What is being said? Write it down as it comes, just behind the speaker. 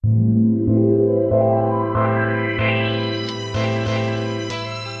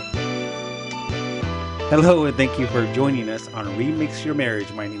Hello, and thank you for joining us on Remix Your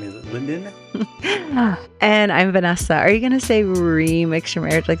Marriage. My name is Lyndon. And I'm Vanessa. Are you going to say remix your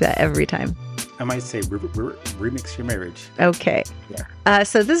marriage like that every time? I might say Remix Your Marriage. Okay. Yeah.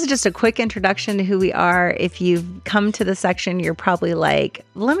 So this is just a quick introduction to who we are. If you've come to the section, you're probably like,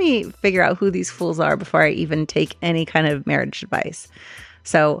 let me figure out who these fools are before I even take any kind of marriage advice.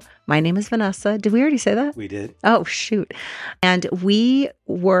 So my name is Vanessa. Did we already say that? We did. Oh, shoot. And we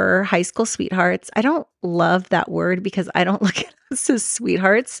were high school sweethearts. I don't love that word because I don't look at us as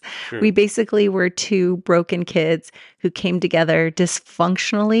sweethearts. True. We basically were two broken kids who came together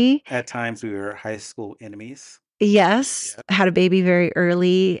dysfunctionally. At times, we were high school enemies. Yes. Yep. Had a baby very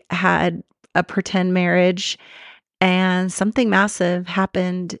early, had a pretend marriage, and something massive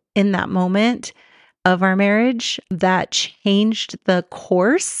happened in that moment of our marriage that changed the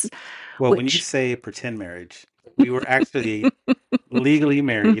course. Well, when you say pretend marriage, we were actually legally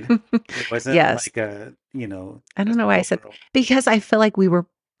married. It wasn't Yes. like a, I don't know why I said, girl. because I feel like we were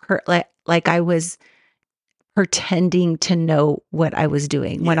like I was pretending to know what I was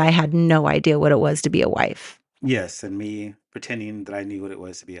doing when Yeah. I had no idea what it was to be a wife. Yes, and me pretending that I knew what it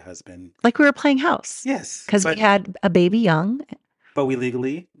was to be a husband. Like we were playing house. Yes. Because we had a baby young. But we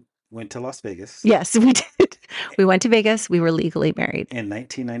legally went to Las Vegas Yes, we did. We went to Vegas. We were legally married. in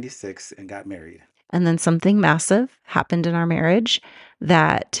 1996 and got married. And then something massive happened in our marriage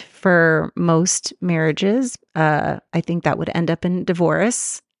that for most marriages, I think that would end up in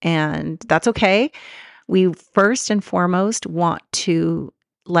divorce. And that's okay. We first and foremost want to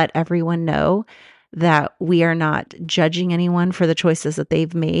let everyone know that we are not judging anyone for the choices that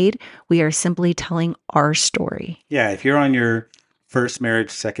they've made. We are simply telling our story. Yeah, if you're on your first marriage,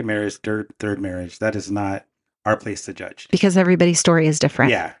 second marriage, third marriage, that is not our place to judge. Because everybody's story is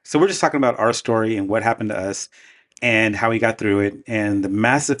different. Yeah. So we're just talking about our story and what happened to us and how we got through it and the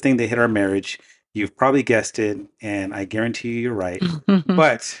massive thing that hit our marriage. You've probably guessed it, and I guarantee you're right.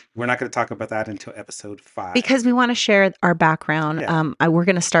 But we're not going to talk about that until episode 5. Because we want to share our background. Yeah. We're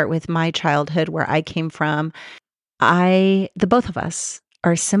going to start with my childhood, where I came from. The both of us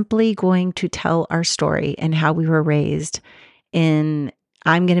are simply going to tell our story and how we were raised.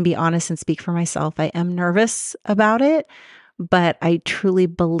 I'm going to be honest and speak for myself. I am nervous about it, but I truly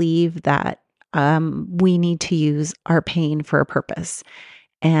believe that we need to use our pain for a purpose.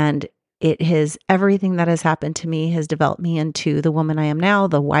 And everything that has happened to me has developed me into the woman I am now,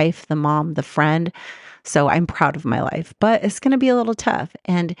 the wife, the mom, the friend. So I'm proud of my life, but it's going to be a little tough.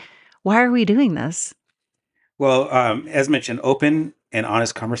 And why are we doing this? Well, as mentioned, open and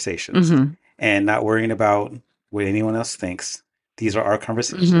honest conversations and not worrying about what anyone else thinks. These are our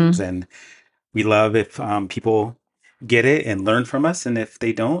conversations, and we love if people get it and learn from us. And if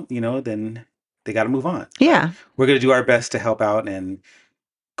they don't, then they got to move on. Yeah. But we're going to do our best to help out and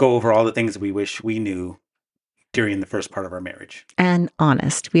go over all the things that we wish we knew during the first part of our marriage. And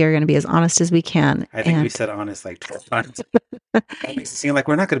honest. We are going to be as honest as we can. I think we said honest like 12 times. That makes it seem like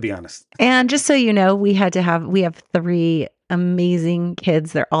we're not going to be honest. And just so you know, we have 3 amazing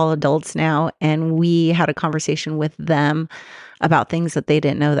kids. They're all adults now. And we had a conversation with them about things that they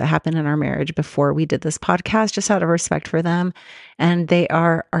didn't know that happened in our marriage before we did this podcast, just out of respect for them. And they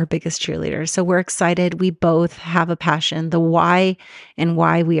are our biggest cheerleaders. So we're excited. We both have a passion. The why and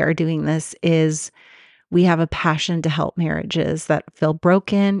why we are doing this is we have a passion to help marriages that feel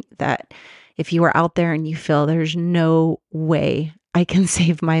broken, that if you are out there and you feel there's no way I can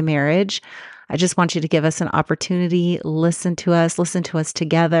save my marriage, I just want you to give us an opportunity, listen to us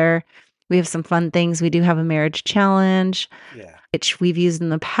together. We have some fun things. We do have a marriage challenge, which we've used in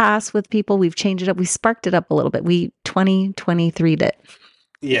the past with people. We've changed it up. We sparked it up a little bit. We 2023'd it.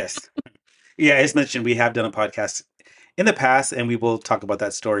 Yes. Yeah, as mentioned, we have done a podcast in the past, and we will talk about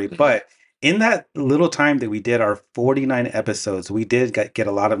that story. But in that little time that we did our 49 episodes, we did get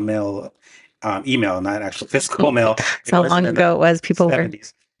a lot of email, not actual physical mail. That's how long ago it was. People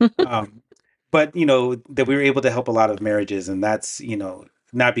 70s. But, that we were able to help a lot of marriages, and that's,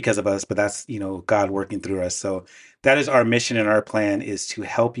 not because of us, but that's, God working through us. So that is our mission and our plan, is to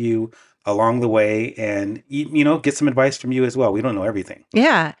help you along the way and, get some advice from you as well. We don't know everything.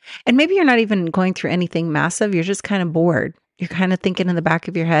 Yeah. And maybe you're not even going through anything massive. You're just kind of bored. You're kind of thinking in the back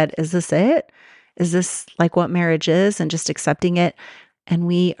of your head, is this it? Is this like what marriage is? And just accepting it. And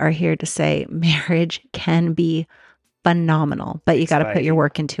we are here to say marriage can be phenomenal, but you got to put your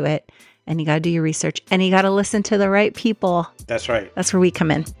work into it. And you got to do your research, and you got to listen to the right people. That's right. That's where we come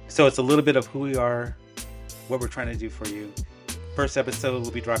in. So it's a little bit of who we are, what we're trying to do for you. First episode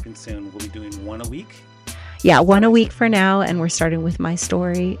will be dropping soon. We'll be doing one a week. Yeah, one a week for now. And we're starting with my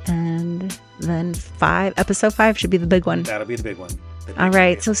story. And then episode 5 should be the big one. That'll be the big one. the All next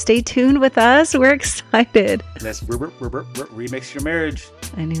right. day. So stay tuned with us. We're excited. Let's remix your marriage.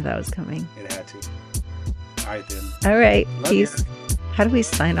 I knew that was coming. It had to. All right, then. All right. Love Peace. ya. How do we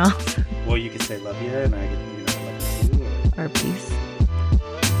sign off? Well, you can say love you, and I can, love you too. Or peace.